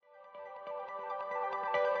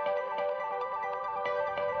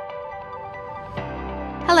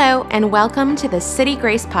Hello, and welcome to the City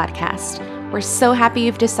Grace Podcast. We're so happy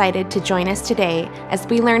you've decided to join us today as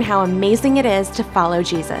we learn how amazing it is to follow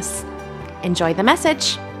Jesus. Enjoy the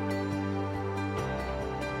message.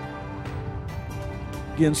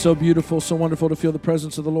 Again, so beautiful, so wonderful to feel the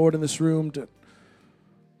presence of the Lord in this room, to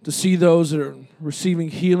see those that are receiving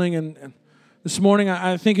healing. And this morning,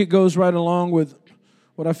 I think it goes right along with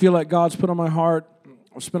what I feel like God's put on my heart.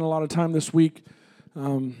 I've spent a lot of time this week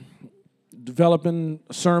developing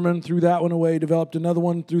a sermon, threw that one away, developed another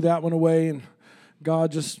one, threw that one away, and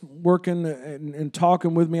God just working and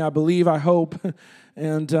talking with me, I believe, I hope,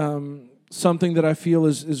 and something that I feel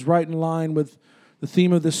is right in line with the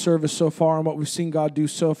theme of this service so far and what we've seen God do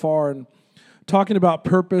so far, and talking about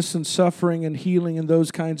purpose and suffering and healing and those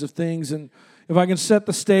kinds of things. And if I can set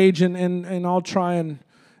the stage, and I'll try and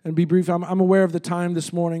be brief. I'm aware of the time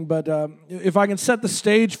this morning, but if I can set the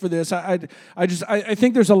stage for this, I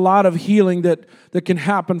think there's a lot of healing that can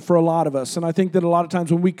happen for a lot of us. And I think that a lot of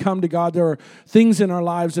times when we come to God, there are things in our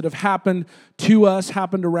lives that have happened to us,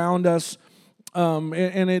 happened around us,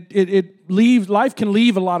 and life can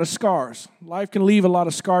leave a lot of scars. Life can leave a lot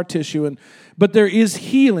of scar tissue, but there is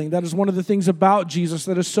healing. That is one of the things about Jesus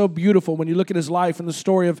that is so beautiful when you look at his life and the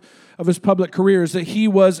story of his public career, is that he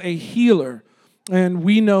was a healer. And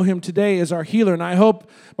we know him today as our healer. And I hope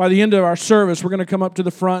by the end of our service, we're going to come up to the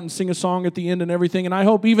front and sing a song at the end and everything. And I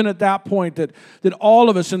hope even at that point that all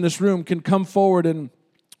of us in this room can come forward, and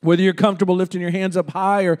whether you're comfortable lifting your hands up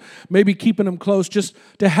high or maybe keeping them close, just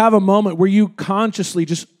to have a moment where you consciously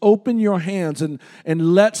just open your hands and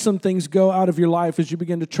let some things go out of your life as you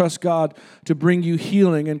begin to trust God to bring you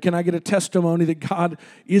healing. And can I get a testimony that God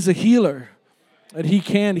is a healer, that he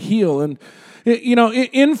can heal? And you know,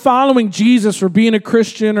 in following Jesus or being a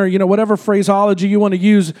Christian, or, you know, whatever phraseology you want to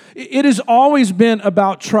use, it has always been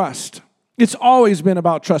about trust. It's always been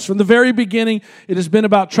about trust. From the very beginning, it has been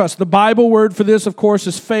about trust. The Bible word for this, of course,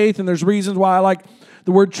 is faith, and there's reasons why I like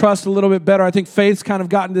the word trust a little bit better. I think faith's kind of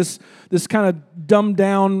gotten this kind of dumbed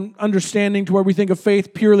down understanding to where we think of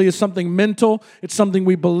faith purely as something mental. It's something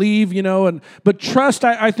we believe, you know. But trust,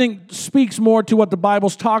 I think, speaks more to what the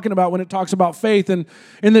Bible's talking about when it talks about faith. And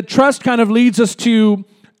that trust kind of leads us to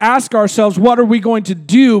ask ourselves, what are we going to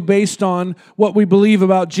do based on what we believe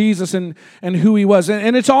about Jesus and who he was?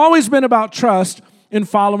 And it's always been about trust in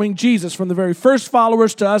following Jesus. From the very first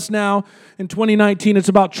followers to us now in 2019, it's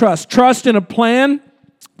about trust. Trust in a plan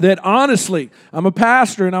that, honestly, I'm a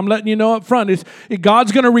pastor and I'm letting you know up front,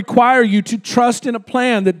 God's going to require you to trust in a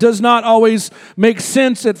plan that does not always make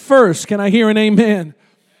sense at first. Can I hear an amen?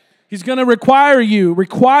 He's going to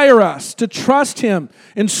require us to trust him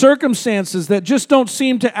in circumstances that just don't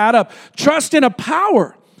seem to add up. Trust in a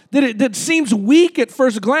power that seems weak at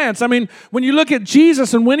first glance. I mean, when you look at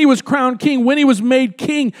Jesus and when he was crowned king, when he was made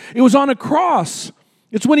king, it was on a cross.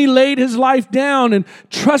 It's when he laid his life down, and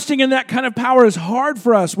trusting in that kind of power is hard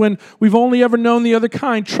for us when we've only ever known the other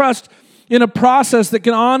kind. Trust in a process that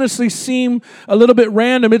can honestly seem a little bit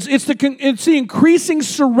random. It's the increasing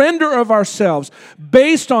surrender of ourselves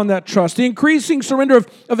based on that trust, the increasing surrender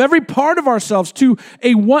of every part of ourselves to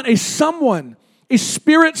a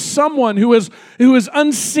spirit someone who is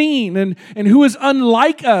unseen and who is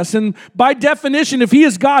unlike us. And by definition, if he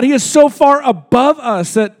is God, he is so far above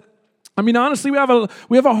us that, I mean, honestly, we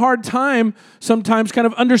have a hard time sometimes kind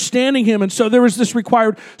of understanding him. And so there is this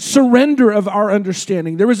required surrender of our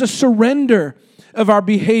understanding. There is a surrender of our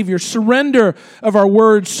behavior, surrender of our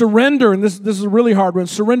words, surrender, and this is a really hard one,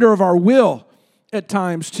 surrender of our will at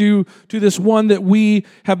times to this one that we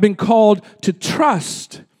have been called to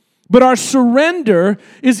trust. But our surrender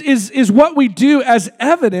is what we do as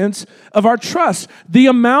evidence of our trust. The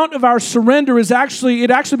amount of our surrender it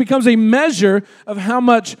actually becomes a measure of how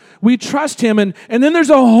much we trust him. And then there's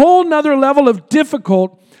a whole nother level of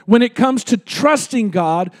difficult when it comes to trusting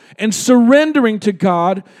God and surrendering to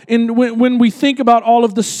God. And when we think about all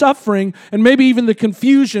of the suffering and maybe even the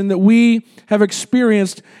confusion that we have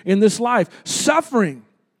experienced in this life. Suffering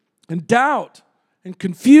and doubt and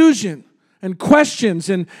confusion and questions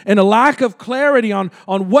and a lack of clarity on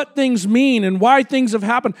what things mean and why things have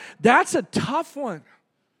happened. That's a tough one.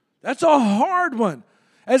 That's a hard one.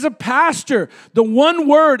 As a pastor, the one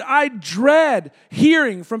word I dread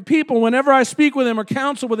hearing from people whenever I speak with them or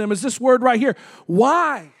counsel with them is this word right here.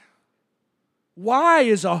 Why? Why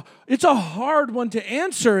it's a hard one to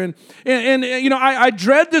answer. And you know, I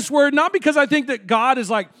dread this word, not because I think that God is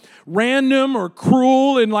like random or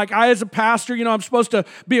cruel, and like I as a pastor, you know, I'm supposed to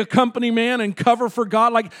be a company man and cover for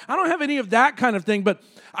God. Like, I don't have any of that kind of thing, but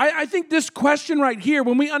I think this question right here,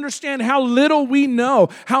 when we understand how little we know,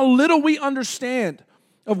 how little we understand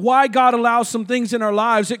of why God allows some things in our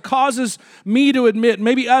lives, it causes me to admit,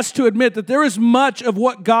 maybe us to admit, that there is much of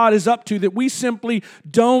what God is up to that we simply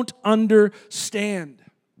don't understand.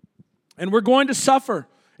 And we're going to suffer,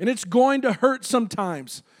 and it's going to hurt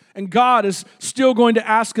sometimes. And God is still going to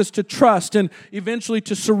ask us to trust and eventually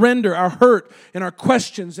to surrender our hurt and our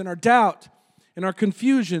questions and our doubt and our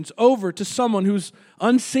confusions over to someone who's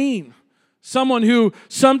unseen. Someone who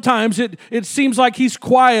sometimes it seems like he's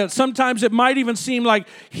quiet. Sometimes it might even seem like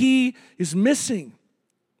he is missing.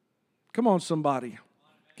 Come on, somebody.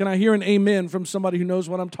 Can I hear an amen from somebody who knows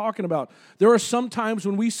what I'm talking about? There are some times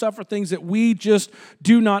when we suffer things that we just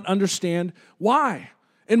do not understand why.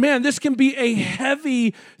 And man, this can be a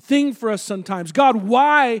heavy thing for us sometimes. God,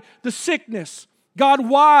 why the sickness? God,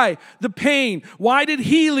 why the pain? Why did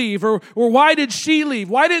he leave? Or why did she leave?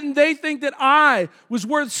 Why didn't they think that I was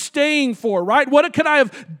worth staying for, right? What could I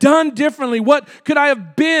have done differently? What could I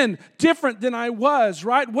have been different than I was,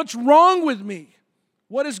 right? What's wrong with me?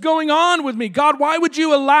 What is going on with me? God, why would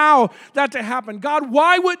you allow that to happen? God,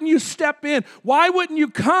 why wouldn't you step in? Why wouldn't you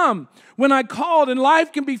come when I called? And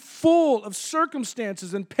life can be full of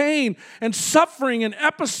circumstances and pain and suffering and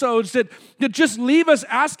episodes that just leave us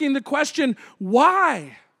asking the question,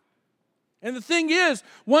 why? And the thing is,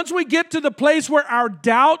 once we get to the place where our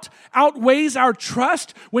doubt outweighs our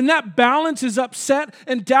trust, when that balance is upset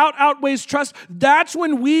and doubt outweighs trust, that's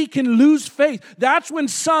when we can lose faith. That's when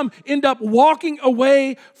some end up walking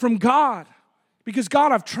away from God. Because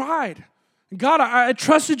God, I've tried. God, I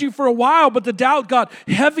trusted you for a while, but the doubt got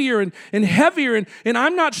heavier and heavier, and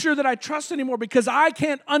I'm not sure that I trust anymore because I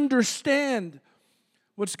can't understand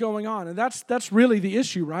what's going on. And that's really the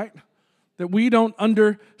issue, right? That we don't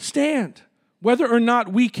understand. Whether or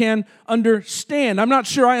not we can understand. I'm not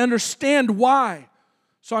sure I understand why,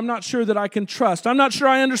 so I'm not sure that I can trust. I'm not sure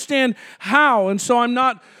I understand how, and so I'm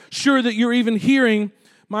not sure that you're even hearing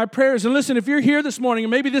my prayers. And listen, if you're here this morning,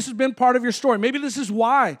 and maybe this has been part of your story, maybe this is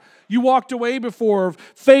why you walked away before,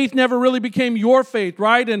 faith never really became your faith,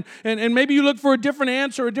 right? And maybe you look for a different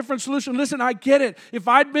answer, a different solution. Listen, I get it. If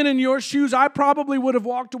I'd been in your shoes, I probably would have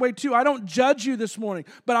walked away too. I don't judge you this morning,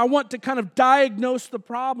 but I want to kind of diagnose the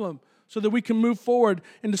problem so that we can move forward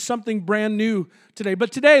into something brand new today.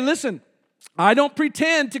 But today, listen, I don't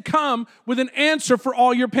pretend to come with an answer for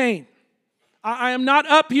all your pain. I am not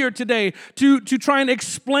up here today to try and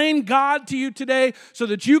explain God to you today so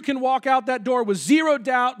that you can walk out that door with zero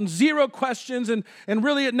doubt and zero questions and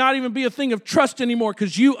really it not even be a thing of trust anymore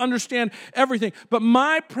because you understand everything. But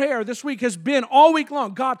my prayer this week has been all week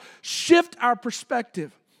long, God, shift our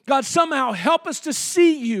perspective. God, somehow help us to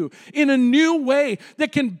see you in a new way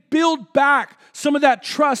that can build back some of that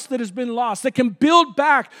trust that has been lost, that can build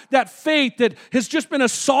back that faith that has just been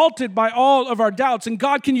assaulted by all of our doubts. And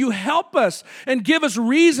God, can you help us and give us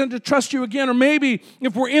reason to trust you again? Or maybe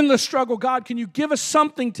if we're in the struggle, God, can you give us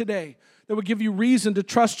something today that would give you reason to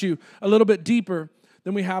trust you a little bit deeper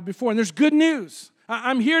than we have before? And there's good news.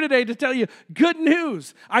 I'm here today to tell you good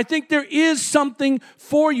news. I think there is something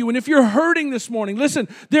for you. And if you're hurting this morning, listen,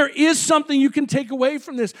 there is something you can take away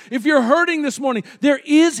from this. If you're hurting this morning, there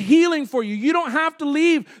is healing for you. You don't have to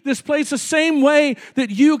leave this place the same way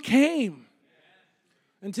that you came.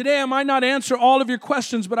 And today I might not answer all of your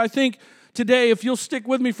questions, but I think today, if you'll stick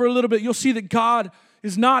with me for a little bit, you'll see that God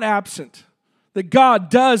is not absent, that God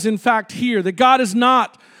does in fact hear, that God is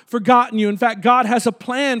not forgotten you. In fact, God has a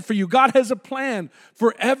plan for you. God has a plan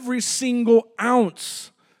for every single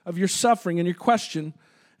ounce of your suffering and your question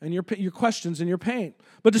and your questions and your pain.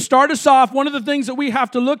 But to start us off, one of the things that we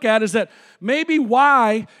have to look at is that maybe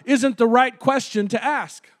why isn't the right question to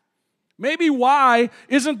ask. Maybe why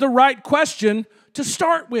isn't the right question to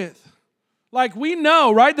start with. Like we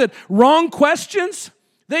know, right, that wrong questions,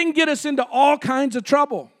 they can get us into all kinds of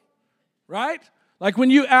trouble, right? Like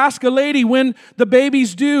when you ask a lady when the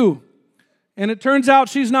baby's due, and it turns out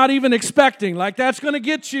she's not even expecting, like that's going to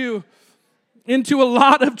get you into a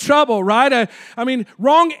lot of trouble, right? I mean,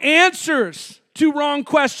 wrong answers to wrong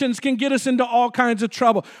questions can get us into all kinds of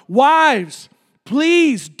trouble. Wives,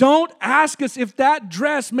 please don't ask us if that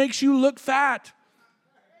dress makes you look fat.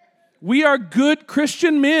 We are good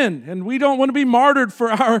Christian men, and we don't want to be martyred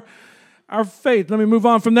for our faith. Let me move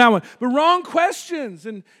on from that one. But wrong questions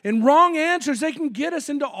and wrong answers, they can get us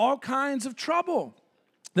into all kinds of trouble.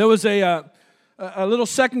 There was a little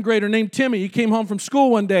second grader named Timmy. He came home from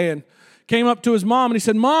school one day and came up to his mom and he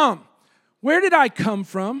said, "Mom, where did I come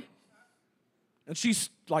from?" And she's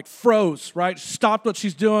like froze, right? Stopped what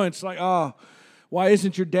she's doing. It's like, oh, why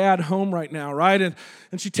isn't your dad home right now, right? And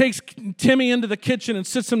she takes Timmy into the kitchen and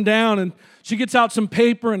sits him down and she gets out some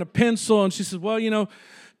paper and a pencil and she says, "Well, you know,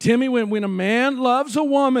 Timmy, when a man loves a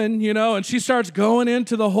woman, and she starts going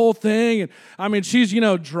into the whole thing, and she's,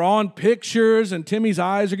 drawing pictures, and Timmy's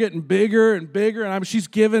eyes are getting bigger and bigger, and she's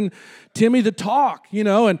giving Timmy the talk,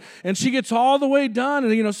 and she gets all the way done,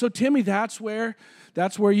 and, so Timmy, that's where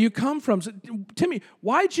you come from. So, Timmy,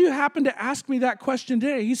 why'd you happen to ask me that question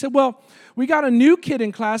today? He said, well, we got a new kid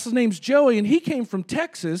in class, his name's Joey, and he came from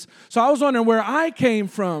Texas, so I was wondering where I came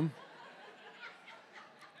from.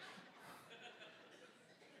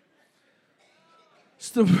 It's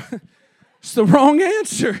the wrong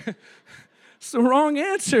answer. It's the wrong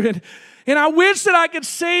answer. And I wish that I could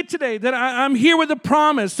say today that I'm here with a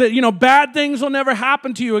promise that, bad things will never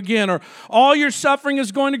happen to you again, or all your suffering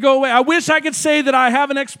is going to go away. I wish I could say that I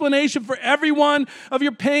have an explanation for every one of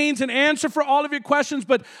your pains and answer for all of your questions,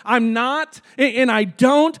 but I'm not, and I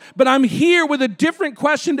don't. But I'm here with a different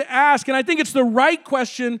question to ask, and I think it's the right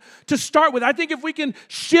question to start with. I think if we can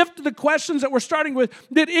shift the questions that we're starting with,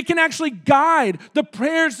 that it can actually guide the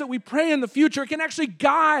prayers that we pray in the future. It can actually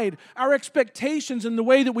guide our expectations in the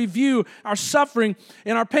way that we view our suffering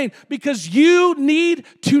and our pain, because you need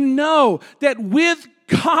to know that with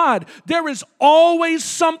God, there is always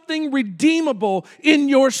something redeemable in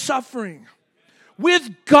your suffering. With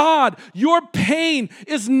God, your pain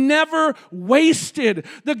is never wasted.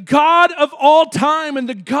 The God of all time and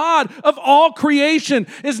the God of all creation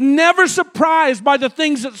is never surprised by the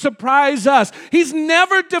things that surprise us. He's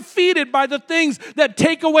never defeated by the things that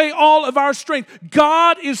take away all of our strength.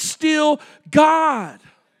 God is still God.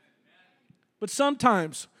 But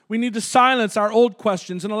sometimes we need to silence our old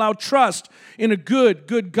questions and allow trust in a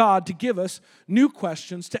good God to give us new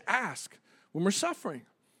questions to ask when we're suffering.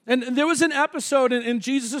 And there was an episode in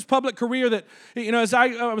Jesus' public career that, as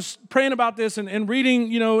I was praying about this and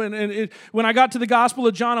reading, when I got to the Gospel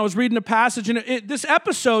of John, I was reading a passage, and this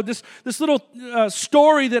episode, this little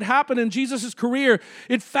story that happened in Jesus' career,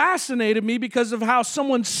 it fascinated me because of how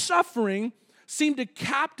someone's suffering seemed to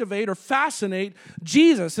captivate or fascinate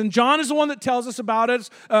Jesus. And John is the one that tells us about it,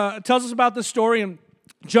 tells us about this story. And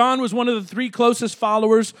John was one of the three closest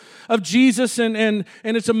followers of Jesus, and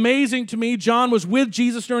it's amazing to me. John was with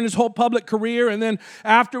Jesus during his whole public career, and then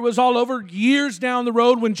after it was all over, years down the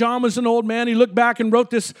road, when John was an old man, he looked back and wrote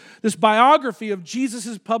this biography of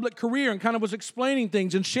Jesus' public career and kind of was explaining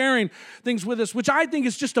things and sharing things with us, which I think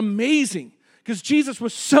is just amazing. Because Jesus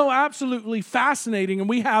was so absolutely fascinating, and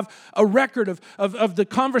we have a record of the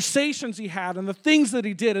conversations he had and the things that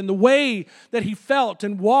he did and the way that he felt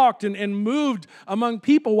and walked and moved among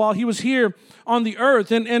people while he was here on the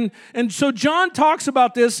earth. And so John talks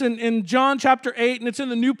about this in John chapter 8, and it's in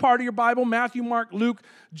the new part of your Bible, Matthew, Mark, Luke,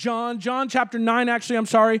 John chapter 9, actually, I'm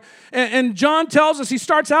sorry. And John tells us, he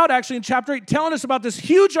starts out actually in chapter 8 telling us about this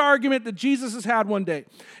huge argument that Jesus has had one day.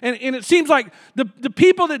 And it seems like the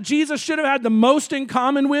people that Jesus should have had the most in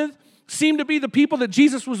common with seem to be the people that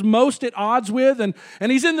Jesus was most at odds with. And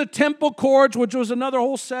he's in the temple courts, which was another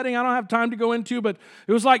whole setting I don't have time to go into, but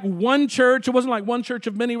it was like one church. It wasn't like one church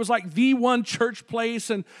of many. It was like the one church place.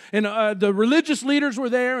 And the religious leaders were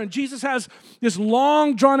there, and Jesus has this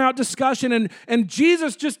long, drawn-out discussion. And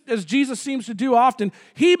Jesus, just as Jesus seems to do often,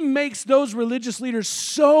 he makes those religious leaders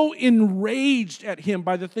so enraged at him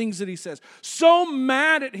by the things that he says, so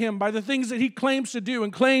mad at him by the things that he claims to do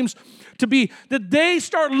and claims to be, that they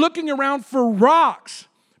start looking around for rocks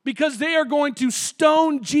because they are going to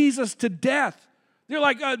stone Jesus to death. They're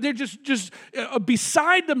like, they're just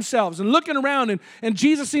beside themselves and looking around. And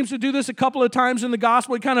Jesus seems to do this a couple of times in the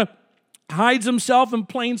gospel. He kind of hides himself in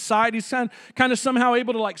plain sight. He's kind of somehow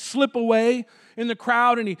able to slip away in the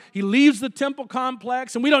crowd, and he leaves the temple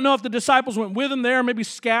complex. And we don't know if the disciples went with him there, maybe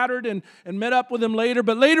scattered and met up with him later.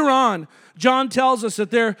 But later on, John tells us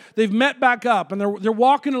that they've met back up, and they're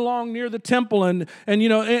walking along near the temple.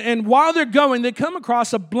 And while they're going, they come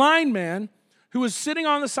across a blind man who was sitting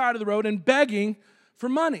on the side of the road and begging for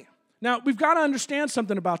money. Now, we've got to understand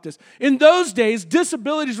something about this. In those days,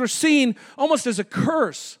 disabilities were seen almost as a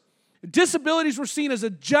curse. Disabilities were seen as a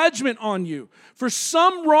judgment on you for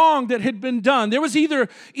some wrong that had been done. There was either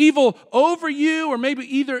evil over you, or maybe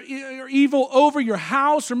either evil over your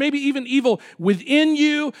house, or maybe even evil within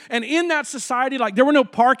you. And in that society, there were no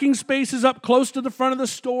parking spaces up close to the front of the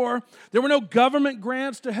store. There were no government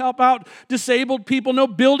grants to help out disabled people, no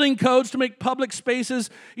building codes to make public spaces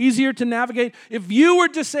easier to navigate. If you were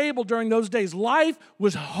disabled during those days, life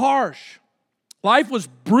was harsh. Life was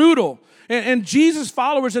brutal. And Jesus'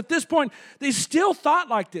 followers at this point, they still thought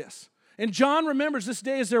like this. And John remembers this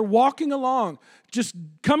day as they're walking along, just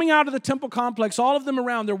coming out of the temple complex, all of them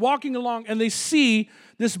around, they're walking along, and they see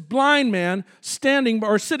this blind man standing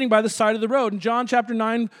or sitting by the side of the road. In John chapter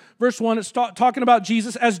 9, verse 1, it's talking about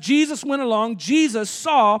Jesus. As Jesus went along, Jesus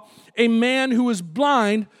saw a man who was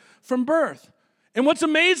blind from birth. And what's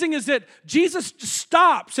amazing is that Jesus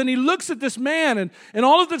stops and he looks at this man, and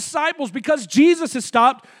all of the disciples, because Jesus has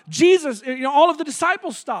stopped, all of the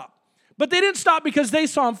disciples stop. But they didn't stop because they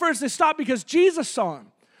saw him first. They stopped because Jesus saw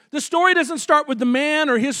him. The story doesn't start with the man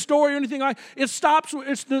or his story or anything like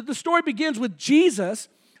that. The story begins with Jesus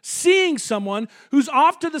seeing someone who's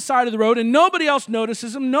off to the side of the road and nobody else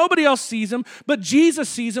notices him, nobody else sees him, but Jesus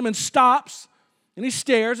sees him and stops and he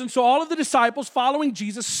stares. And so all of the disciples following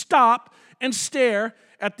Jesus stop and stare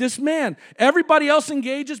at this man. Everybody else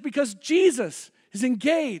engages because Jesus is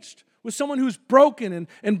engaged with someone who's broken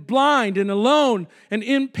and blind and alone and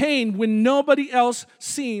in pain when nobody else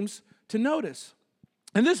seems to notice.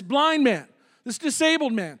 And this blind man, this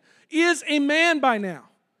disabled man, is a man by now.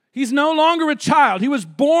 He's no longer a child. He was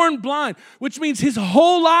born blind, which means his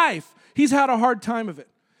whole life he's had a hard time of it.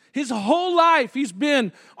 His whole life he's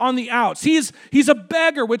been on the outs. He's a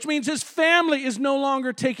beggar, which means his family is no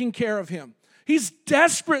longer taking care of him. He's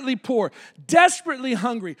desperately poor, desperately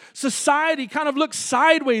hungry. Society kind of looks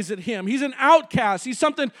sideways at him. He's an outcast. He's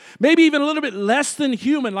something maybe even a little bit less than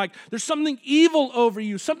human, like there's something evil over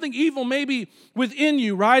you, something evil maybe within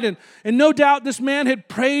you, right? And no doubt this man had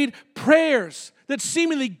prayed prayers that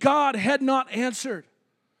seemingly God had not answered.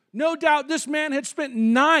 No doubt this man had spent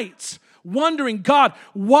nights wondering, God,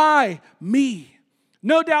 why me?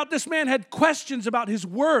 No doubt this man had questions about his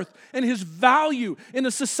worth and his value in a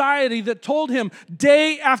society that told him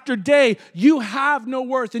day after day, you have no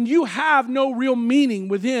worth and you have no real meaning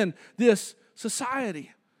within this society.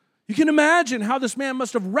 You can imagine how this man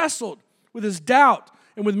must have wrestled with his doubt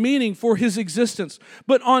and with meaning for his existence.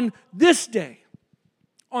 But on this day,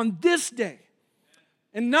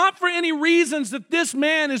 and not for any reasons that this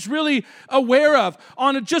man is really aware of,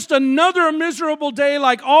 on just another miserable day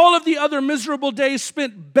like all of the other miserable days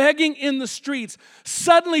spent begging in the streets,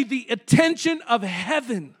 suddenly the attention of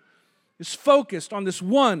heaven is focused on this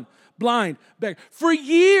one blind beggar. For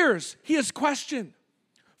years, he has questioned.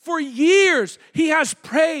 For years, he has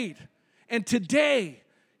prayed. And today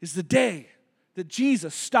is the day that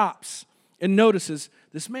Jesus stops and notices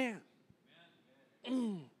this man.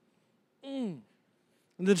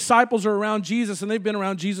 And the disciples are around Jesus, and they've been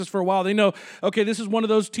around Jesus for a while. They know, okay, this is one of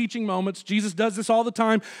those teaching moments. Jesus does this all the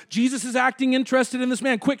time. Jesus is acting interested in this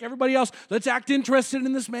man. Quick, everybody else, let's act interested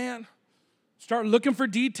in this man. Start looking for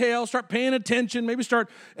details. Start paying attention. Maybe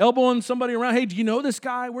start elbowing somebody around. Hey, do you know this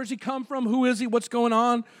guy? Where's he come from? Who is he? What's going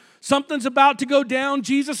on? Something's about to go down.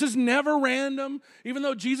 Jesus is never random, even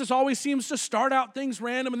though Jesus always seems to start out things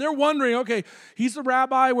random. And they're wondering, okay, he's the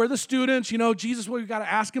rabbi. We're the students. Jesus, we've got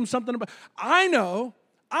to ask him something about. I know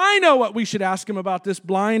what we should ask him about this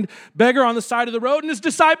blind beggar on the side of the road. And his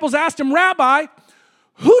disciples asked him, Rabbi,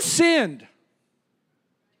 who sinned?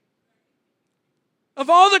 Of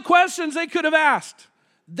all the questions they could have asked,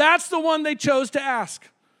 that's the one they chose to ask.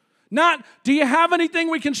 Not, do you have anything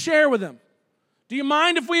we can share with him? Do you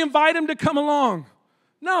mind if we invite him to come along?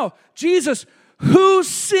 No, Jesus, who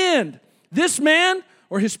sinned? This man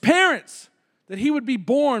or his parents, that he would be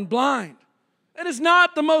born blind? That is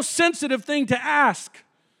not the most sensitive thing to ask.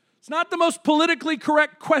 It's not the most politically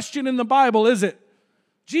correct question in the Bible, is it?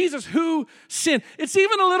 Jesus, who sinned? It's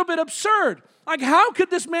even a little bit absurd. Like, how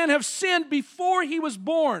could this man have sinned before he was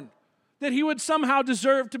born that he would somehow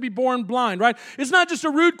deserve to be born blind, right? It's not just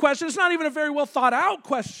a rude question. It's not even a very well thought out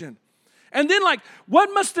question. And then,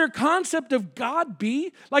 what must their concept of God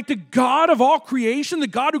be? Like the God of all creation, the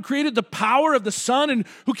God who created the power of the sun and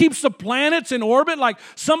who keeps the planets in orbit? Like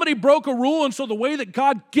somebody broke a rule, and so the way that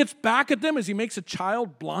God gets back at them is he makes a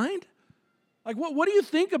child blind? Like, what do you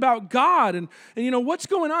think about God? And what's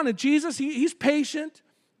going on? And Jesus, he's patient.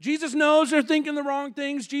 Jesus knows they're thinking the wrong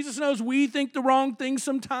things. Jesus knows we think the wrong things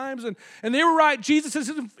sometimes. And they were right. Jesus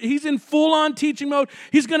he's in full-on teaching mode.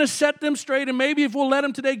 He's going to set them straight. And maybe if we'll let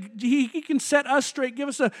him today, he can set us straight, give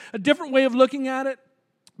us a different way of looking at it.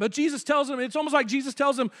 But Jesus tells them, it's almost like Jesus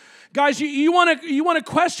tells them, guys, you want a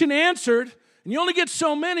question answered, and you only get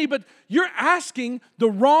so many, but you're asking the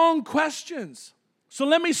wrong questions. So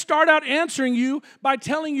let me start out answering you by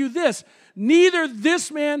telling you this. Neither this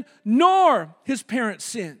man nor his parents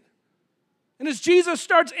sinned. And as Jesus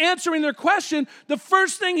starts answering their question, the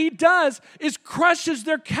first thing he does is crushes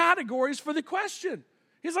their categories for the question.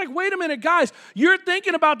 He's like, wait a minute, guys, you're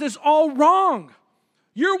thinking about this all wrong.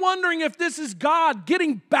 You're wondering if this is God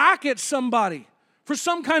getting back at somebody for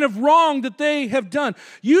some kind of wrong that they have done.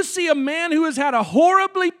 You see a man who has had a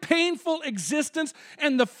horribly painful existence,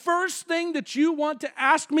 and the first thing that you want to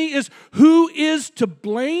ask me is, who is to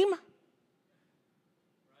blame?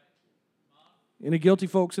 Any guilty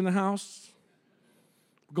folks in the house?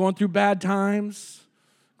 Going through bad times,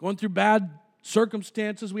 going through bad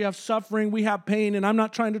circumstances, we have suffering, we have pain, and I'm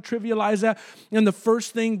not trying to trivialize that. And the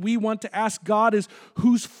first thing we want to ask God is,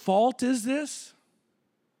 whose fault is this?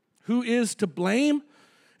 Who is to blame?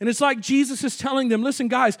 And it's like Jesus is telling them, listen,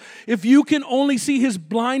 guys, if you can only see his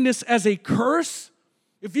blindness as a curse,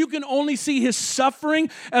 if you can only see his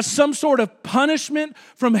suffering as some sort of punishment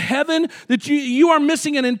from heaven, that you are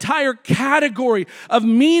missing an entire category of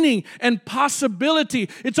meaning and possibility.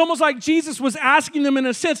 It's almost like Jesus was asking them in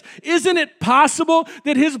a sense, isn't it possible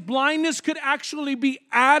that his blindness could actually be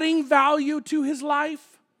adding value to his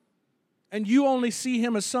life? And you only see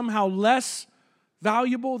him as somehow less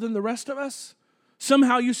valuable than the rest of us?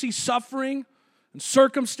 Somehow you see suffering and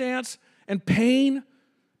circumstance and pain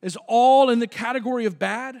is all in the category of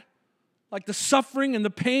bad? Like the suffering and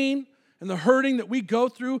the pain and the hurting that we go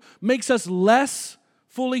through makes us less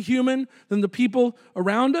fully human than the people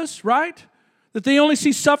around us, right? That they only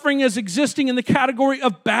see suffering as existing in the category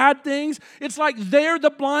of bad things. It's like they're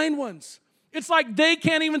the blind ones. It's like they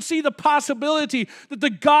can't even see the possibility that the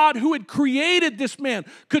God who had created this man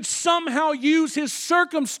could somehow use his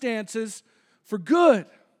circumstances for good.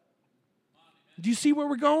 Do you see where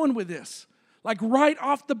we're going with this? Like right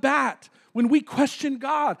off the bat, when we question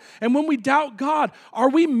God and when we doubt God, are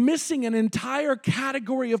we missing an entire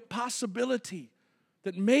category of possibility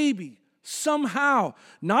that maybe, somehow,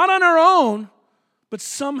 not on our own, but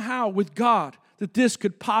somehow with God, that this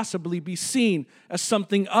could possibly be seen as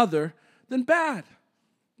something other than bad?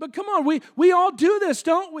 But come on, we all do this,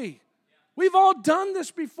 don't we? We've all done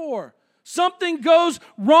this before. Something goes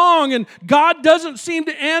wrong and God doesn't seem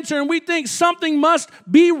to answer, and we think something must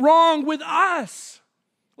be wrong with us.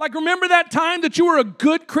 Like, remember that time that you were a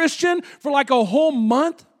good Christian for like a whole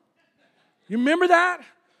month? You remember that?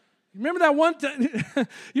 You remember that one time?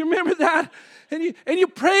 You remember that? And you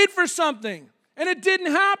prayed for something and it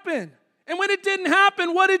didn't happen. And when it didn't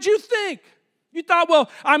happen, what did you think? You thought, well,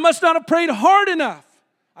 I must not have prayed hard enough.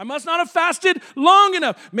 I must not have fasted long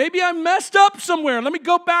enough. Maybe I messed up somewhere. Let me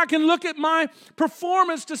go back and look at my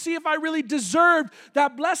performance to see if I really deserved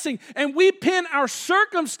that blessing. And we pin our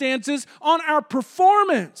circumstances on our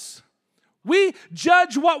performance. We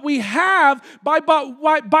judge what we have by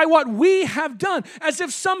what we have done, as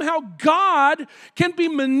if somehow God can be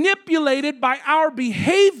manipulated by our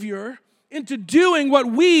behavior into doing what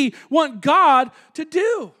we want God to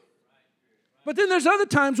do. But then there's other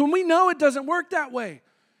times when we know it doesn't work that way.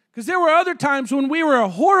 Because there were other times when we were a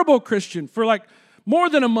horrible Christian for like more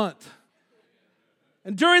than a month.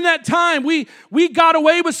 And during that time, we got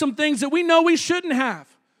away with some things that we know we shouldn't have.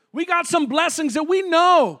 We got some blessings that we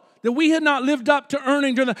know that we had not lived up to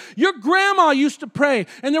earning during Your grandma used to pray,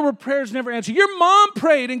 and there were prayers never answered. Your mom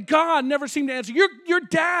prayed, and God never seemed to answer. Your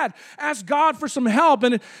dad asked God for some help,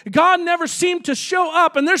 and God never seemed to show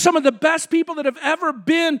up. And there's some of the best people that have ever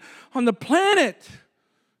been on the planet,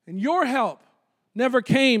 and your help never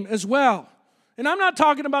came as well. And I'm not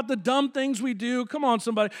talking about the dumb things we do. Come on,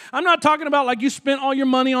 somebody. I'm not talking about like you spent all your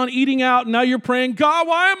money on eating out and now you're praying, God,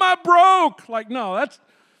 why am I broke? Like, no,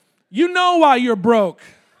 you know why you're broke.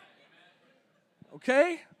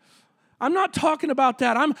 Okay? I'm not talking about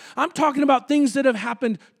that. I'm talking about things that have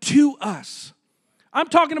happened to us. I'm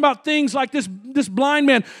talking about things like this blind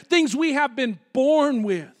man, things we have been born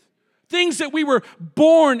with, things that we were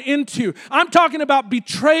born into. I'm talking about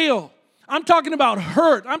betrayal. I'm talking about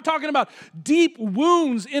hurt. I'm talking about deep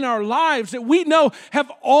wounds in our lives that we know have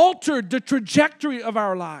altered the trajectory of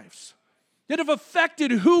our lives, that have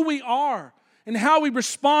affected who we are and how we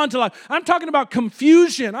respond to life. I'm talking about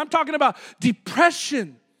confusion. I'm talking about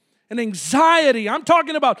depression and anxiety. I'm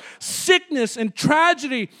talking about sickness and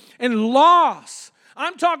tragedy and loss.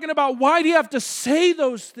 I'm talking about, why do you have to say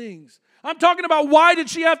those things? I'm talking about, why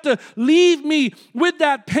did she have to leave me with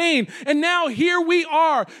that pain? And now here we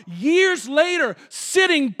are, years later,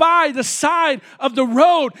 sitting by the side of the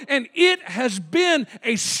road, and it has been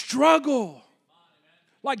a struggle.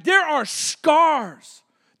 Like, there are scars.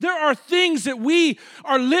 There are things that we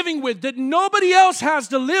are living with that nobody else has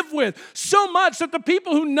to live with, so much that the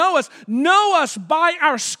people who know us by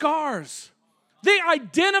our scars. They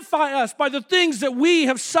identify us by the things that we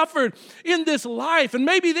have suffered in this life. And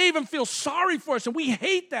maybe they even feel sorry for us. And we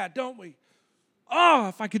hate that, don't we? Oh,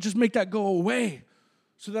 if I could just make that go away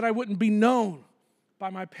so that I wouldn't be known by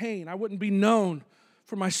my pain. I wouldn't be known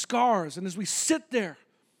for my scars. And as we sit there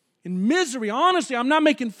in misery. Honestly, I'm not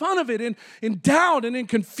making fun of it. In doubt and in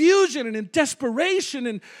confusion and in desperation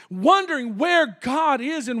and wondering where God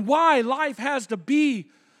is and why life has to be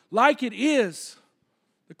like it is.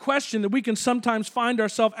 The question that we can sometimes find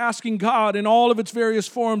ourselves asking God in all of its various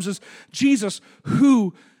forms is, Jesus,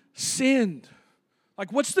 who sinned?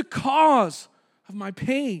 Like, what's the cause of my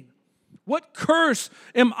pain? What curse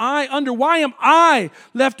am I under? Why am I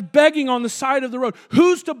left begging on the side of the road?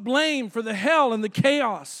 Who's to blame for the hell and the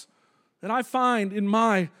chaos that I find in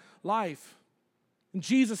my life? And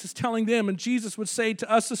Jesus is telling them, and Jesus would say to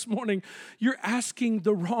us this morning, you're asking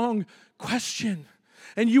the wrong question.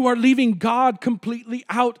 And you are leaving God completely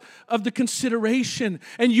out of the consideration.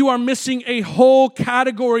 And you are missing a whole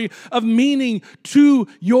category of meaning to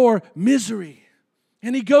your misery.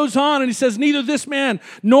 And he goes on and he says, neither this man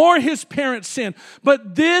nor his parents sinned,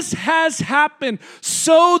 but this has happened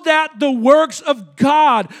so that the works of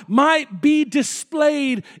God might be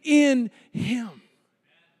displayed in him.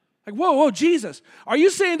 Like, whoa, Jesus, are you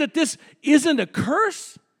saying that this isn't a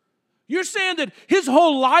curse? You're saying that his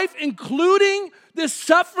whole life, including this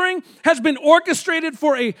suffering, has been orchestrated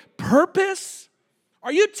for a purpose?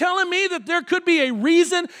 Are you telling me that there could be a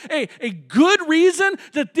reason, a good reason,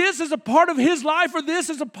 that this is a part of his life or this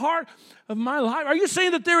is a part of my life? Are you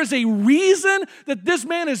saying that there is a reason that this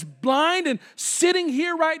man is blind and sitting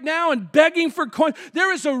here right now and begging for coins?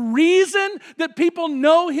 There is a reason that people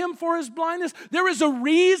know him for his blindness. There is a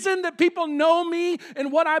reason that people know me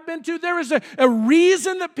and what I've been to. There is a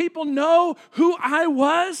reason that people know who I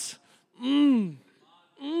was. And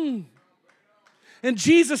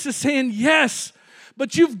Jesus is saying, yes,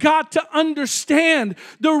 but you've got to understand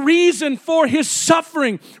the reason for his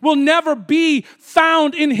suffering will never be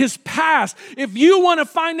found in his past. If you want to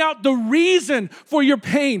find out the reason for your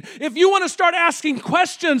pain, if you want to start asking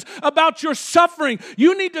questions about your suffering,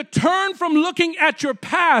 you need to turn from looking at your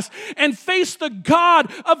past and face the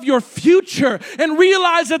God of your future and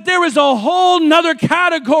realize that there is a whole nother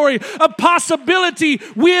category of possibility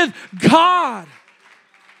with God.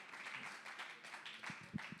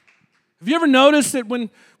 Have you ever noticed that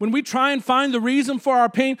when we try and find the reason for our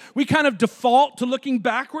pain, we kind of default to looking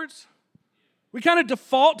backwards? We kind of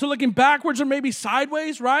default to looking backwards or maybe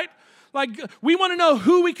sideways, right? Like, we want to know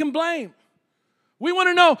who we can blame. We want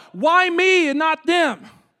to know why me and not them.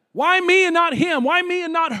 Why me and not him? Why me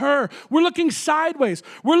and not her? We're looking sideways.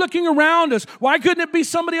 We're looking around us. Why couldn't it be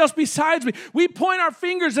somebody else besides me? We point our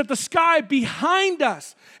fingers at the sky behind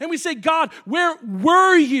us and we say, God, where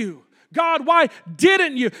were you? God, why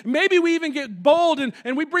didn't you? Maybe we even get bold and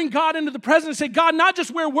we bring God into the present and say, God, not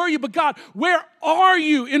just where were you, but God, where are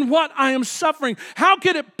you in what I am suffering? How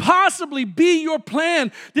could it possibly be your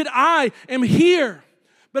plan that I am here?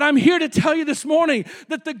 But I'm here to tell you this morning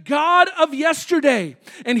that the God of yesterday,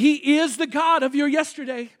 and he is the God of your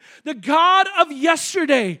yesterday, the God of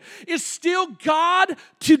yesterday is still God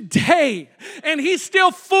today. And he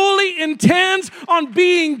still fully intends on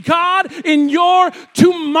being God in your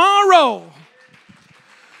tomorrow.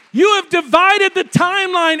 You have divided the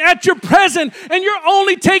timeline at your present, and you're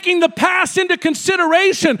only taking the past into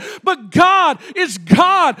consideration. But God is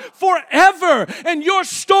God forever, and your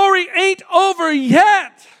story ain't over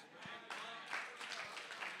yet.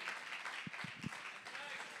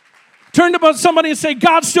 Turn to somebody and say,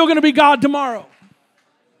 God's still going to be God tomorrow.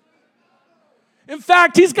 In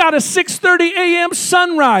fact, he's got a 6:30 a.m.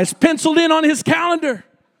 sunrise penciled in on his calendar.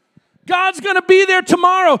 God's going to be there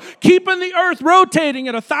tomorrow, keeping the earth rotating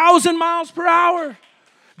at 1,000 miles per hour.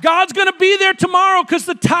 God's going to be there tomorrow because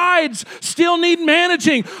the tides still need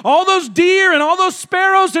managing. All those deer and all those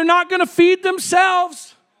sparrows, they're not going to feed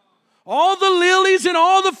themselves. All the lilies in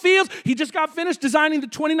all the fields. He just got finished designing the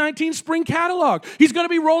 2019 spring catalog. He's going to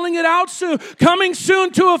be rolling it out soon. Coming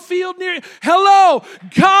soon to a field near you. Hello,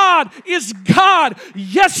 God is God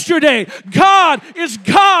yesterday. God is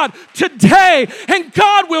God today. And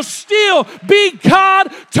God will still be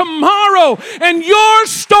God tomorrow. And your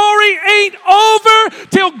story ain't over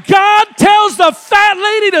till God tells the fat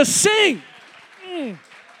lady to sing.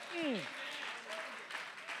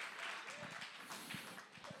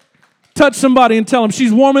 Touch somebody and tell them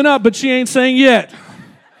she's warming up, but she ain't saying yet.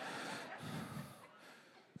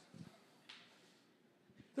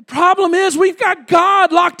 The problem is we've got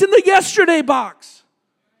God locked in the yesterday box.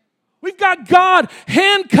 We've got God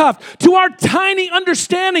handcuffed to our tiny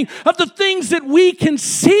understanding of the things that we can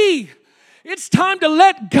see. It's time to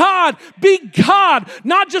let God be God,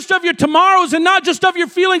 not just of your tomorrows and not just of your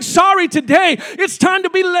feeling sorry today. It's time to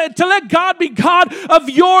let God be God of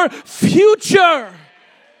your future.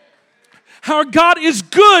 Our God is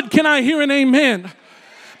good. Can I hear an amen?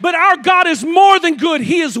 But our God is more than good.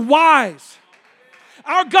 He is wise.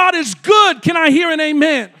 Our God is good. Can I hear an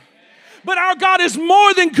amen? But our God is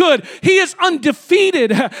more than good. He is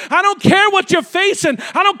undefeated. I don't care what you're facing.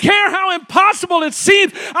 I don't care how impossible it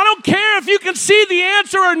seems. I don't care if you can see the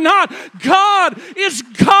answer or not. God is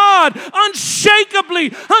God,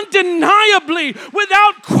 unshakably, undeniably,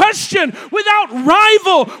 without question, without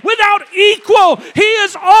rival, without equal. He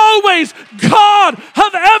is always God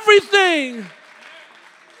of everything.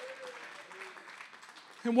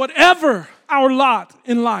 And whatever our lot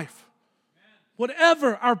in life,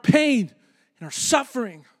 whatever our pain and our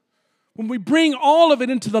suffering, when we bring all of it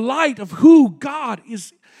into the light of who God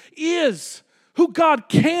is, who God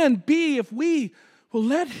can be if we will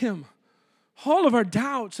let Him, all of our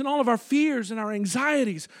doubts and all of our fears and our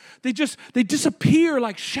anxieties, they disappear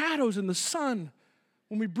like shadows in the sun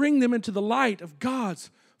when we bring them into the light of God's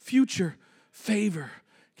future favor.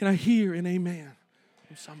 Can I hear an amen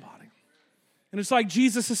from somebody? And it's like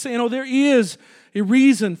Jesus is saying, there is a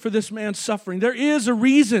reason for this man's suffering. There is a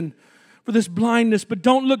reason for this blindness, but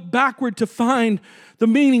don't look backward to find the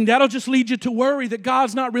meaning. That'll just lead you to worry that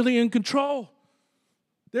God's not really in control.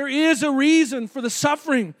 There is a reason for the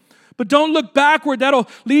suffering, but don't look backward. That'll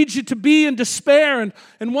lead you to be in despair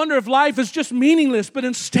and wonder if life is just meaningless. But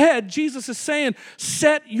instead, Jesus is saying,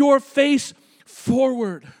 set your face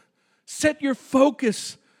forward. Set your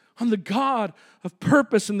focus on the God of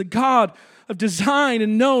purpose and the God of design,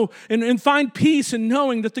 and find peace in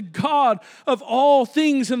knowing that the God of all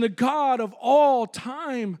things and the God of all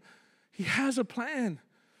time, He has a plan.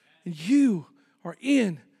 And you are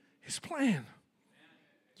in His plan.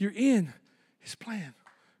 You're in His plan.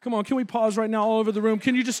 Come on, can we pause right now all over the room?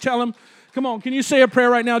 Can you just tell Him, come on, can you say a prayer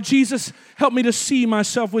right now? Jesus, help me to see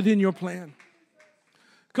myself within your plan.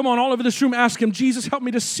 Come on, all over this room, ask Him, Jesus, help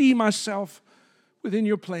me to see myself within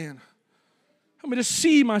your plan. Help me to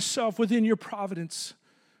see myself within your providence,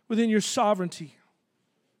 within your sovereignty.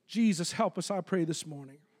 Jesus, help us, I pray this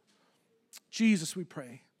morning. Jesus, we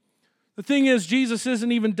pray. The thing is, Jesus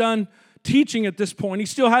isn't even done teaching at this point. He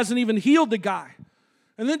still hasn't even healed the guy.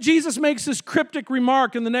 And then Jesus makes this cryptic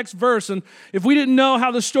remark in the next verse. And if we didn't know how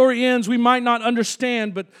the story ends, we might not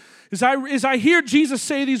understand. But as I hear Jesus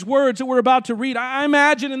say these words that we're about to read, I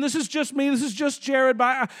imagine, and this is just me, this is just Jared,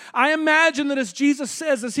 but I imagine that as Jesus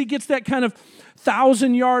says, as He gets that kind of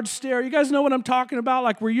 1,000-yard stare, you guys know what I'm talking about?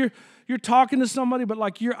 Like where you're talking to somebody, but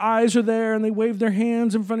like your eyes are there and they wave their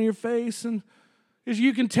hands in front of your face. And as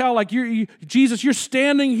you can tell, like Jesus, you're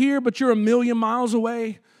standing here, but you're 1,000,000 miles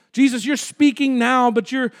away. Jesus, you're speaking now,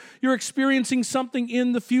 but you're experiencing something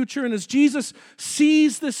in the future. And as Jesus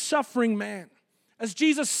sees this suffering man, as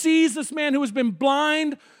Jesus sees this man who has been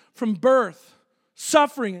blind from birth,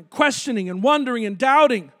 suffering and questioning and wondering and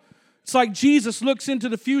doubting, it's like Jesus looks into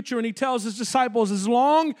the future and He tells His disciples, as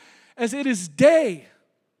long as it is day,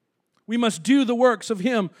 we must do the works of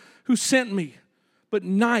Him who sent me. But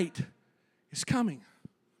night is coming.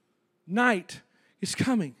 Night is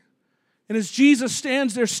coming. And as Jesus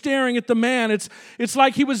stands there staring at the man, it's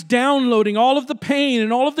like He was downloading all of the pain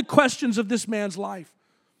and all of the questions of this man's life.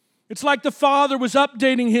 It's like the Father was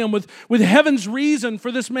updating him with heaven's reason for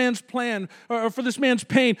this man's plan, or for this man's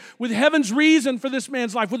pain, with heaven's reason for this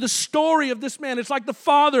man's life, with the story of this man. It's like the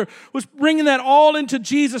Father was bringing that all into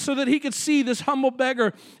Jesus so that He could see this humble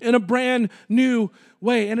beggar in a brand new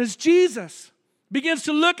way. And as Jesus begins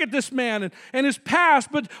to look at this man and his past,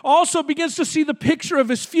 but also begins to see the picture of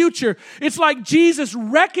his future, it's like Jesus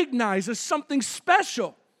recognizes something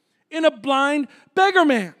special in a blind beggar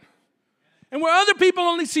man. And where other people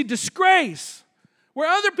only see disgrace, where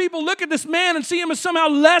other people look at this man and see him as somehow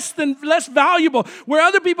less valuable, where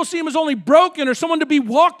other people see him as only broken or someone to be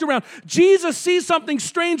walked around, Jesus sees something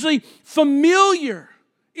strangely familiar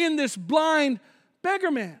in this blind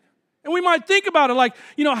beggar man. And we might think about it like,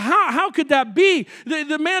 how could that be?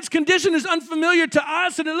 The man's condition is unfamiliar to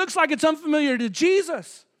us, and it looks like it's unfamiliar to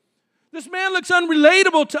Jesus. This man looks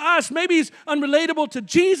unrelatable to us. Maybe he's unrelatable to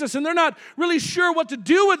Jesus, and they're not really sure what to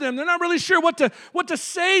do with him. They're not really sure what to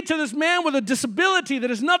say to this man with a disability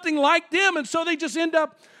that is nothing like them, and so they just end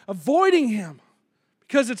up avoiding him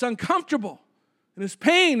because it's uncomfortable, and his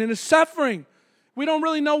pain and his suffering. We don't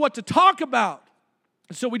really know what to talk about,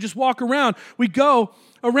 and so we just walk around. We go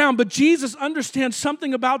around, but Jesus understands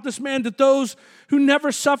something about this man that those who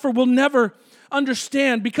never suffer will never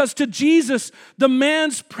understand, because to Jesus, the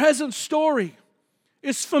man's present story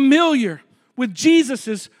is familiar with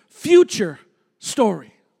Jesus' future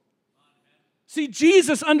story. See,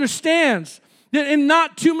 Jesus understands that in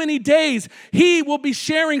not too many days, He will be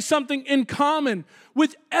sharing something in common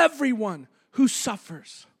with everyone who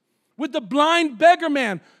suffers, with the blind beggar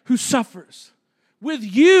man who suffers, with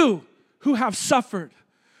you who have suffered,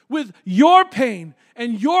 with your pain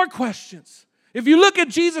and your questions. If you look at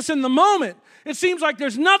Jesus in the moment, it seems like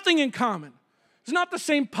there's nothing in common. It's not the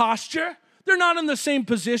same posture. They're not in the same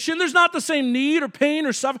position. There's not the same need or pain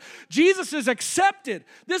or suffering. Jesus is accepted.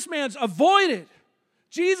 This man's avoided.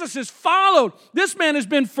 Jesus is followed. This man has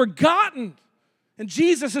been forgotten. And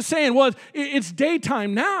Jesus is saying, well, it's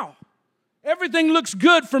daytime now. Everything looks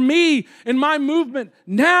good for me and my movement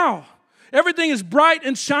now. Everything is bright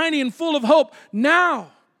and shiny and full of hope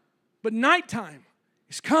now. But nighttime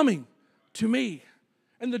is coming to me.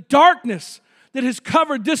 And the darkness that has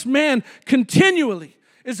covered this man continually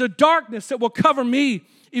is a darkness that will cover me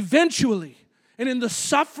eventually. And in the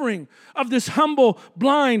suffering of this humble,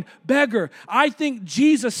 blind beggar, I think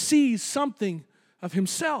Jesus sees something of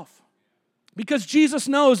himself. Because Jesus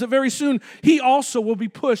knows that very soon he also will be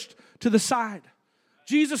pushed to the side.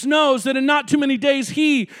 Jesus knows that in not too many days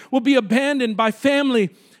he will be abandoned by family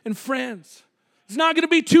and friends. It's not going to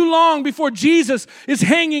be too long before Jesus is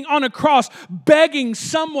hanging on a cross, begging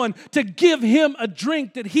someone to give him a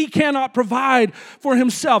drink that he cannot provide for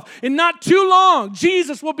himself. And not too long,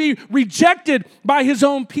 Jesus will be rejected by his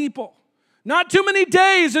own people. Not too many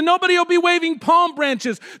days and nobody will be waving palm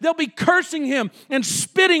branches. They'll be cursing him and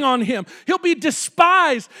spitting on him. He'll be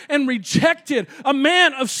despised and rejected, a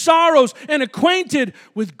man of sorrows and acquainted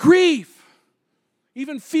with grief,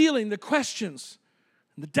 even feeling the questions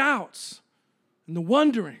and the doubts and the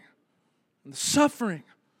wondering and the suffering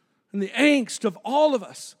and the angst of all of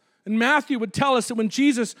us. And Matthew would tell us that when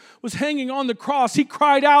Jesus was hanging on the cross, he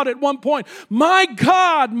cried out at one point, my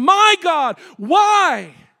God,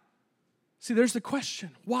 why? See, there's the question,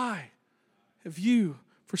 why have you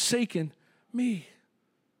forsaken me?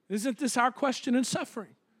 Isn't this our question in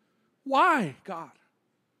suffering? Why, God?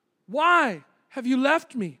 Why have you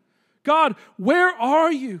left me? God, where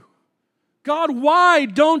are you? God, why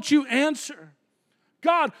don't you answer?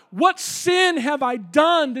 God, what sin have I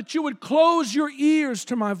done that you would close your ears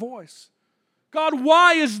to my voice? God,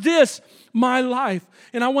 why is this my life?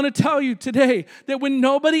 And I want to tell you today that when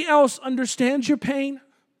nobody else understands your pain,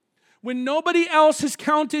 when nobody else has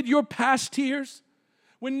counted your past tears,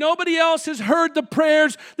 when nobody else has heard the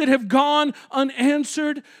prayers that have gone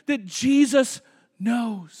unanswered, that Jesus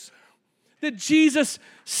knows, that Jesus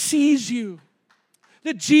sees you,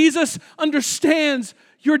 that Jesus understands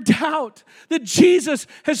your doubt, that Jesus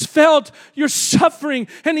has felt your suffering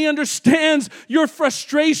and he understands your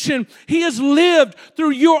frustration. He has lived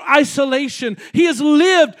through your isolation. He has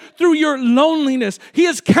lived through your loneliness. He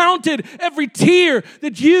has counted every tear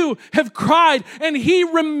that you have cried, and he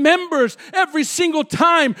remembers every single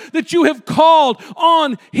time that you have called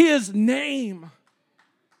on his name.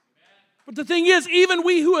 But the thing is, even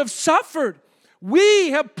we who have suffered,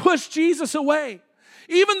 we have pushed Jesus away.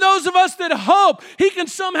 Even those of us that hope he can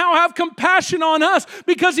somehow have compassion on us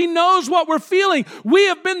because he knows what we're feeling, we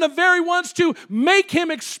have been the very ones to make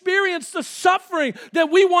him experience the suffering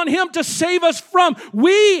that we want him to save us from.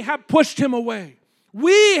 We have pushed him away.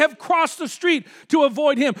 We have crossed the street to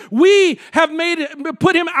avoid him. We have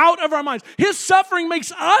put him out of our minds. His suffering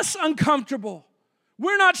makes us uncomfortable.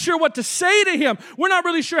 We're not sure what to say to him. We're not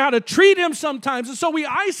really sure how to treat him sometimes. And so we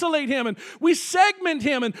isolate him and we segment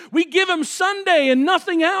him and we give him Sunday and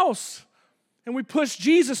nothing else. And we push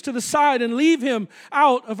Jesus to the side and leave him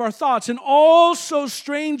out of our thoughts. And all so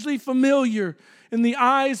strangely familiar in the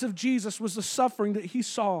eyes of Jesus was the suffering that he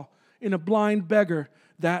saw in a blind beggar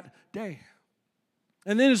that day.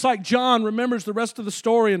 And then it's like John remembers the rest of the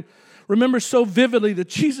story and remembers so vividly that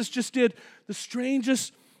Jesus just did the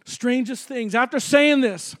strangest things. After saying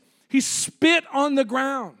this, he spit on the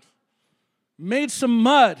ground, made some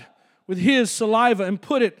mud with his saliva and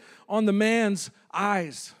put it on the man's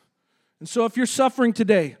eyes. And so if you're suffering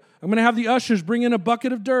today, I'm going to have the ushers bring in a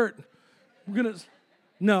bucket of dirt.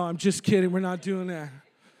 No, I'm just kidding. We're not doing that.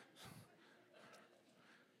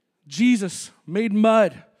 Jesus made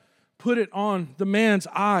mud, put it on the man's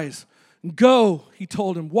eyes. Go, he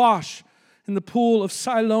told him, wash in the pool of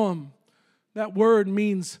Siloam. That word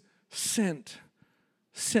means sent.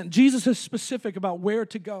 Sent. Jesus is specific about where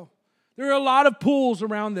to go. There are a lot of pools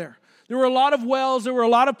around there. There were a lot of wells. There were a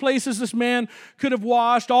lot of places this man could have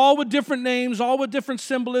washed, all with different names, all with different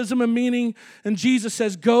symbolism and meaning. And Jesus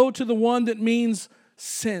says, go to the one that means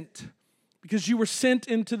sent. Because you were sent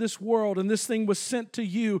into this world, and this thing was sent to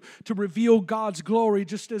you to reveal God's glory,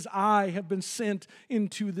 just as I have been sent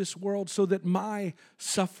into this world so that my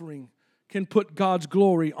suffering can put God's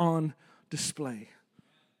glory on display.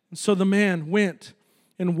 And so the man went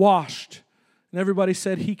and washed, and everybody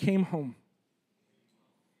said he came home.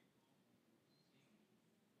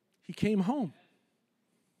 He came home.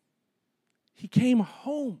 He came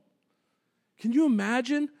home. Can you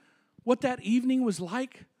imagine what that evening was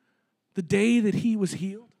like the day that he was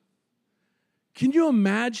healed? Can you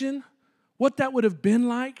imagine what that would have been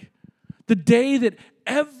like the day that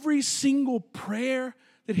every single prayer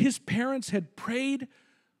that his parents had prayed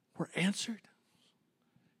were answered?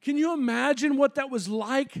 Can you imagine what that was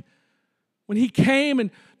like when he came and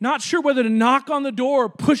not sure whether to knock on the door or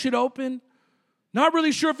push it open? Not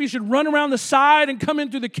really sure if he should run around the side and come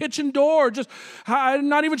in through the kitchen door, or just I'm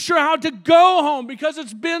not even sure how to go home because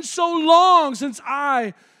it's been so long since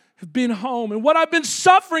I have been home. And what I've been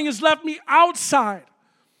suffering has left me outside.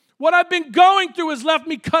 What I've been going through has left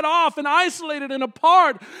me cut off and isolated and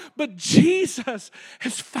apart. But Jesus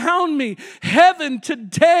has found me. Heaven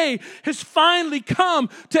today has finally come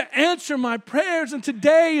to answer my prayers. And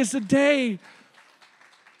today is the day.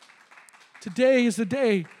 Today is the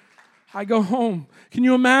day I go home. Can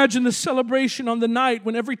you imagine the celebration on the night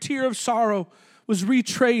when every tear of sorrow was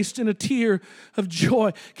retraced in a tear of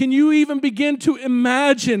joy? Can you even begin to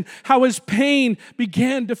imagine how his pain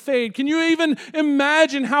began to fade? Can you even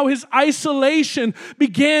imagine how his isolation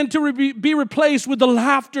began to be replaced with the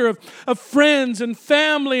laughter of friends and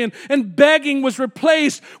family, and begging was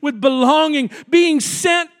replaced with belonging? Being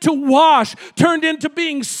sent to wash turned into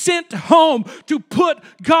being sent home to put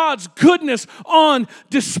God's goodness on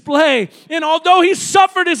display. And although he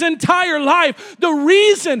suffered his entire life, the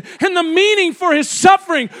reason and the meaning for his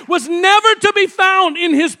suffering was never to be found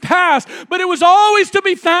in his past, but it was always to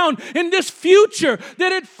be found in this future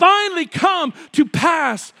that had finally come to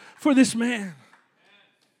pass for this man.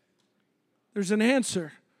 There's an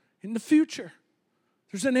answer in the future.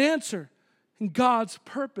 There's an answer in God's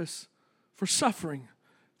purpose for suffering.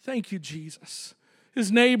 Thank you, Jesus.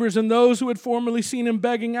 His neighbors and those who had formerly seen him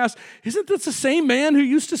begging asked, "Isn't this the same man who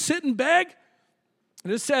used to sit and beg?"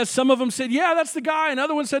 And it says some of them said, "Yeah, that's the guy." And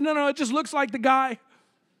other ones said, no, it just looks like the guy.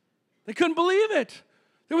 They couldn't believe it.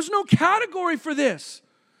 There was no category for this.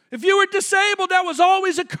 If you were disabled, that was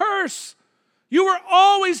always a curse. You were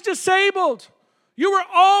always disabled. You were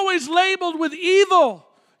always labeled with evil.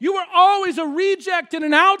 You were always a reject and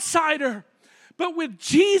an outsider. But with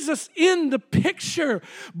Jesus in the picture,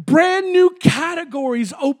 brand new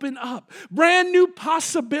categories open up. Brand new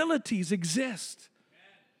possibilities exist.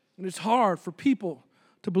 And it's hard for people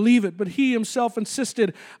to believe it, but he himself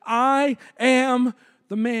insisted, "I am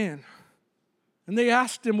the man." And they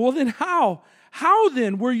asked him, "Well, then how? How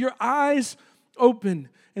then were your eyes open?"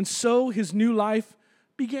 And so his new life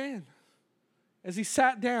began. As he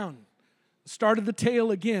sat down, started the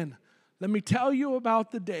tale again, "Let me tell you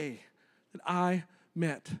about the day that I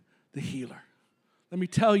met the healer. Let me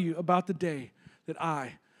tell you about the day that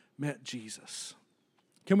I met Jesus."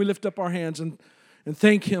 Can we lift up our hands and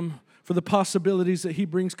thank him for the possibilities that he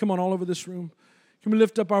brings? Come on, all over this room. Can we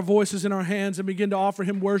lift up our voices in our hands and begin to offer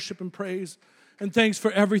him worship and praise and thanks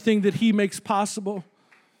for everything that he makes possible?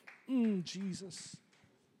 Jesus.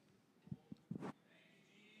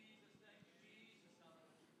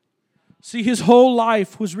 See, his whole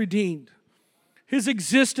life was redeemed. His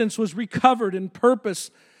existence was recovered in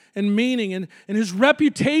purpose and meaning, and his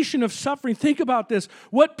reputation of suffering. Think about this.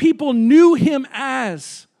 What people knew him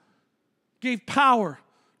as gave power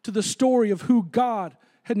to the story of who God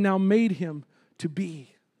had now made him to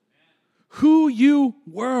be. Who you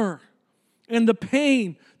were and the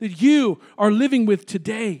pain that you are living with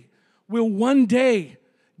today will one day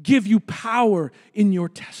give you power in your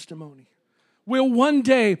testimony. Will one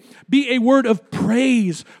day be a word of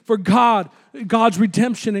praise for God's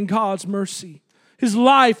redemption and God's mercy. His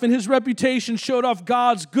life and his reputation showed off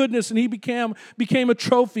God's goodness, and he became a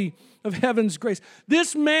trophy of heaven's grace.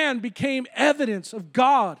 This man became evidence of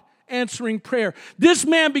God answering prayer. This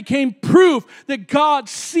man became proof that God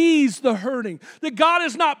sees the hurting, that God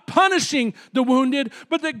is not punishing the wounded,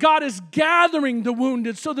 but that God is gathering the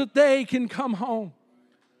wounded so that they can come home.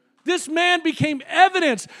 This man became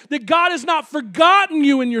evidence that God has not forgotten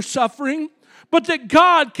you in your suffering, but that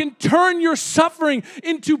God can turn your suffering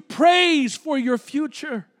into praise for your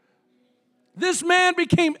future. This man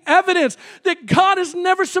became evidence that God is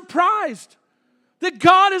never surprised, that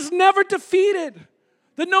God is never defeated,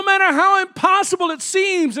 that no matter how impossible it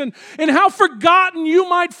seems and how forgotten you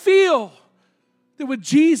might feel, that with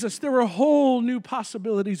Jesus there are whole new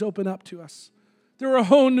possibilities open up to us. There are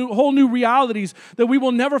whole new realities that we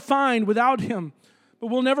will never find without him. But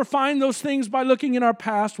we'll never find those things by looking in our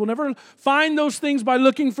past. We'll never find those things by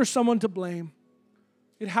looking for someone to blame.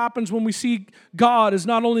 It happens when we see God as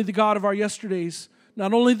not only the God of our yesterdays,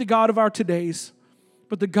 not only the God of our todays,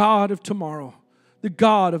 but the God of tomorrow, the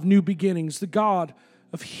God of new beginnings, the God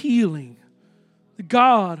of healing, the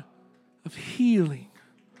God of healing.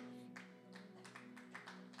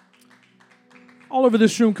 All over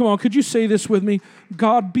this room, come on, could you say this with me?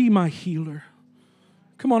 God, be my healer.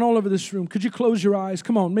 Come on, all over this room. Could you close your eyes?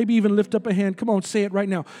 Come on, maybe even lift up a hand. Come on, say it right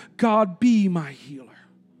now. God, be my healer.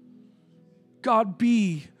 God,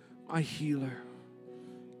 be my healer.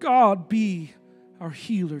 God, be our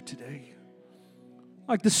healer today.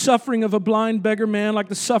 Like the suffering of a blind beggar man, like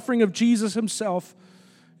the suffering of Jesus himself,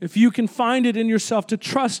 if you can find it in yourself to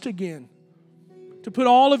trust again, to put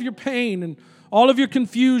all of your pain and all of your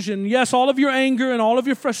confusion, yes, all of your anger and all of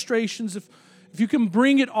your frustrations, if you can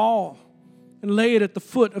bring it all and lay it at the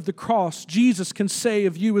foot of the cross, Jesus can say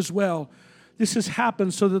of you as well, this has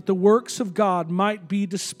happened so that the works of God might be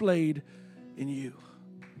displayed in you.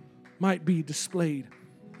 Might be displayed.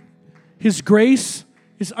 His grace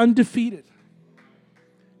is undefeated.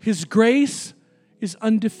 His grace is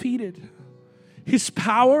undefeated. His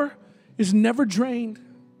power is never drained.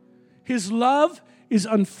 His love is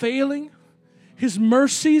unfailing. His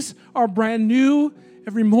mercies are brand new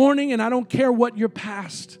every morning, and I don't care what your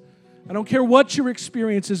past, I don't care what your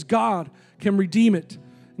experience is, God can redeem it.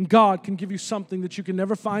 And God can give you something that you can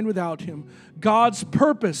never find without Him. God's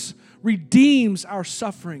purpose redeems our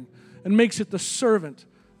suffering and makes it the servant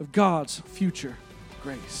of God's future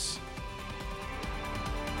grace.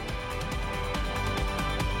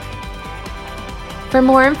 For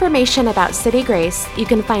more information about City Grace, you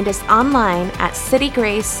can find us online at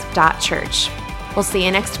citygrace.church. We'll see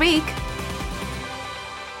you next week.